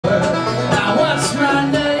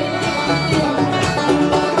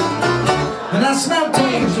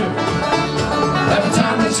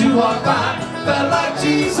you walked by, felt like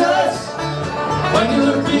Jesus when you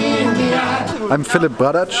looked me in the eye. I'm Philip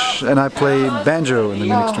Bradac and I play banjo in the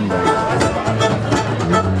Munich String Band.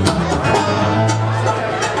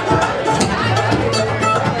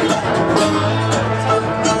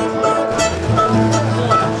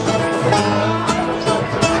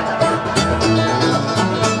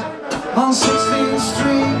 On 16th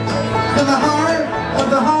Street, in the heart of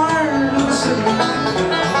the city.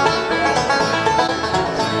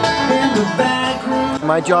 In the back room.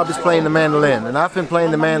 My job is playing the mandolin, and I've been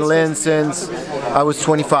playing the mandolin since I was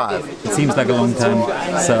 25. It seems like a long time,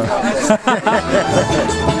 so...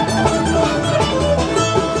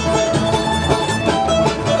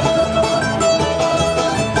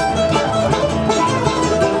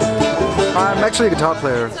 I'm actually a guitar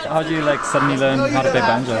player. How did you like suddenly learn how to play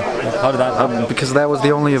banjo? How did that happen? Because that was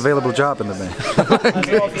the only available job in the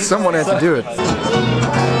band. Someone had to do it.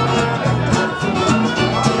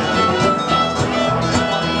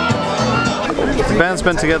 The band's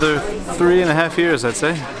been together 3.5 years, I'd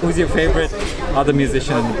say. Who's your favorite other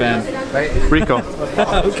musician in the band? Rico.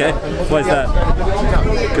 Okay, why is that?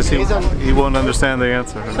 Because he won't understand the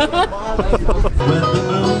answer. When the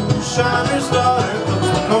moonshiner's daughter puts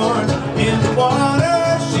the corn in the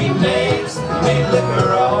water, she makes me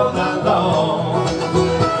liquor all night long.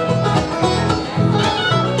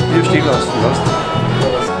 You still lost.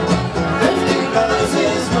 $50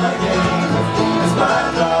 is my game, is my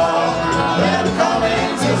draw. Red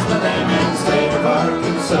Collins is my name in the state of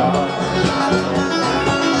Arkansas.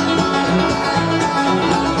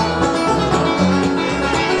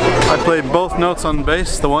 I played both notes on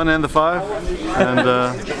bass, the 1 and the 5, and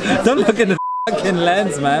Don't look in the fucking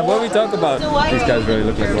lens, man. What are we talking about? These guys really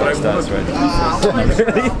look like rock stars, right?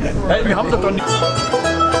 Really?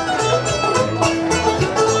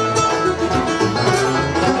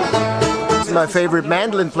 My favorite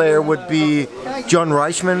mandolin player would be John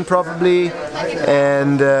Reichman, probably,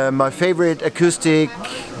 and my favorite acoustic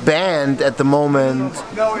band at the moment,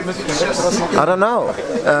 I don't know,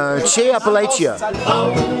 Che Appalachia.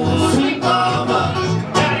 Oh, sweet boy.